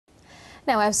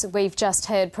Now, as we've just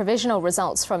heard, provisional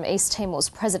results from East Timor's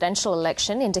presidential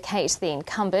election indicate the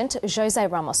incumbent, Jose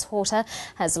Ramos-Horta,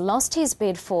 has lost his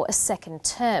bid for a second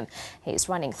term. He's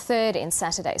running third in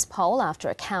Saturday's poll after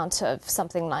a count of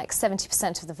something like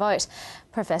 70% of the vote.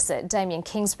 Professor Damien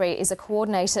Kingsbury is a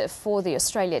coordinator for the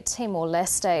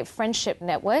Australia-Timor-Leste Friendship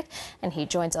Network, and he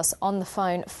joins us on the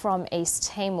phone from East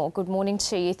Timor. Good morning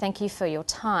to you. Thank you for your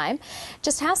time.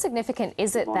 Just how significant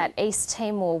is it that East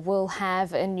Timor will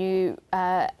have a new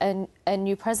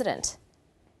president?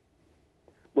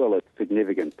 Well, it's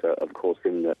significant, of course,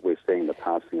 in that we're seeing the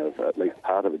passing of at least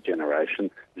part of a generation.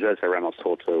 Jose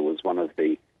Ramos-Horta was one of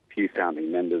the few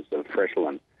founding members of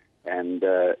Fretland, and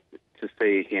to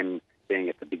see him being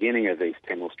at the beginning of East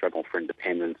Timor's struggle for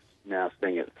independence, now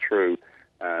seeing it through,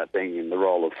 being in the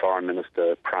role of Foreign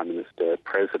Minister, Prime Minister,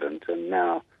 President, and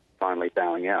now finally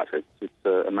bowing out. It's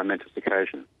a momentous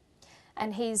occasion.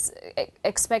 And he's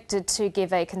expected to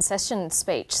give a concession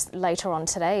speech later on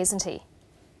today, isn't he?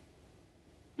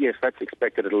 Yes, that's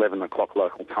expected at 11 o'clock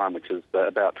local time, which is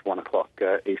about 1 o'clock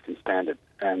Eastern Standard.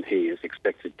 And he is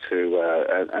expected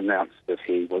to announce that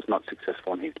he was not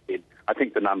successful in his bid. I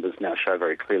think the numbers now show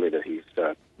very clearly that he's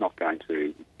not going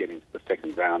to get into the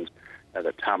second round,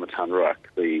 that Tamatan Ruak,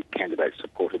 the candidate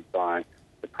supported by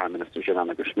the Prime Minister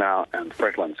Jelana Gusmao, and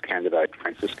Fretland's candidate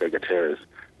Francisco Guterres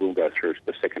will go through to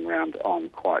the second round on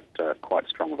quite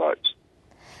strong votes.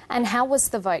 And how was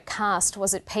the vote cast?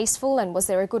 Was it peaceful, and was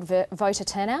there a good voter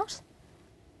turnout?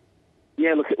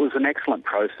 Yeah, look, it was an excellent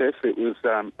process. It was.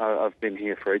 I've been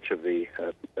here for each of the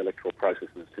electoral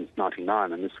processes since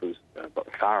 '99, and this was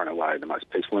far and away the most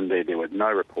peaceful. Indeed, there were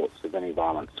no reports of any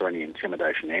violence or any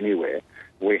intimidation anywhere.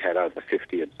 We had over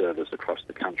 50 observers across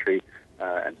the country,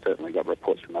 and certainly got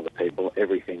reports from other people.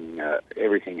 Everything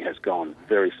has gone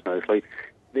very smoothly.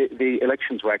 The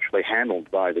elections were actually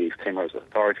handled by the East Timor's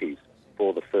authorities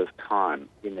for the first time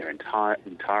in their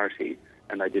entirety,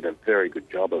 and they did a very good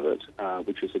job of it,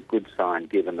 which is a good sign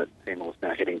given that Timor is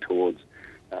now heading towards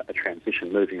a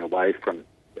transition, moving away from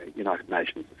United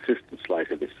Nations assistance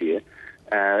later this year.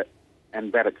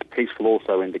 And that it's peaceful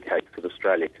also indicates that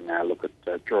Australia can now look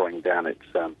at drawing down its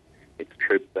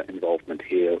troop involvement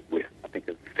here with, I think,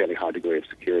 a fairly high degree of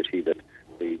security that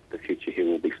the future here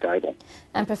will be stable.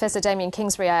 And Professor Damien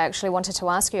Kingsbury, I actually wanted to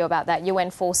ask you about that. UN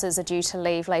forces are due to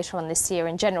leave later on this year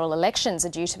and general elections are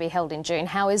due to be held in June.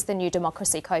 How is the new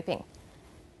democracy coping?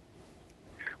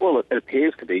 Well, it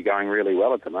appears to be going really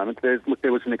well at the moment. There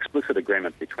was an explicit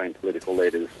agreement between political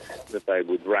leaders that they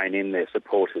would rein in their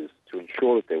supporters to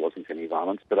ensure that there wasn't any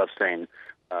violence, but I've seen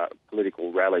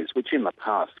political rallies, which in the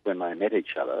past, when they met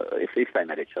each other, if they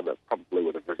met each other, probably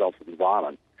would have resulted in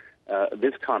violence.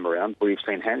 This time around, we've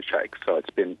seen handshakes, so it's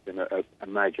been a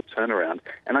major turnaround.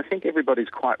 And I think everybody's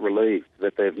quite relieved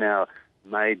that they've now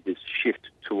made this shift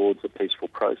towards a peaceful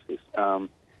process.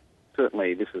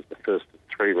 Certainly, this is the first of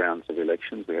 3 rounds of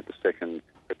elections. We have the second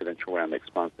presidential round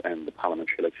next month and the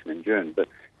parliamentary election in June. But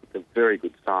it's a very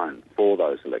good sign for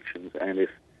those elections. And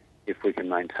if we can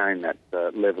maintain that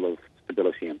level of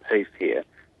stability and peace here,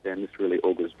 then this really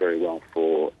augurs very well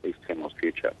for East Timor's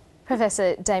future.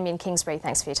 Professor Damien Kingsbury,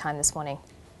 thanks for your time this morning.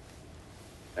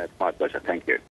 It's my pleasure. Thank you.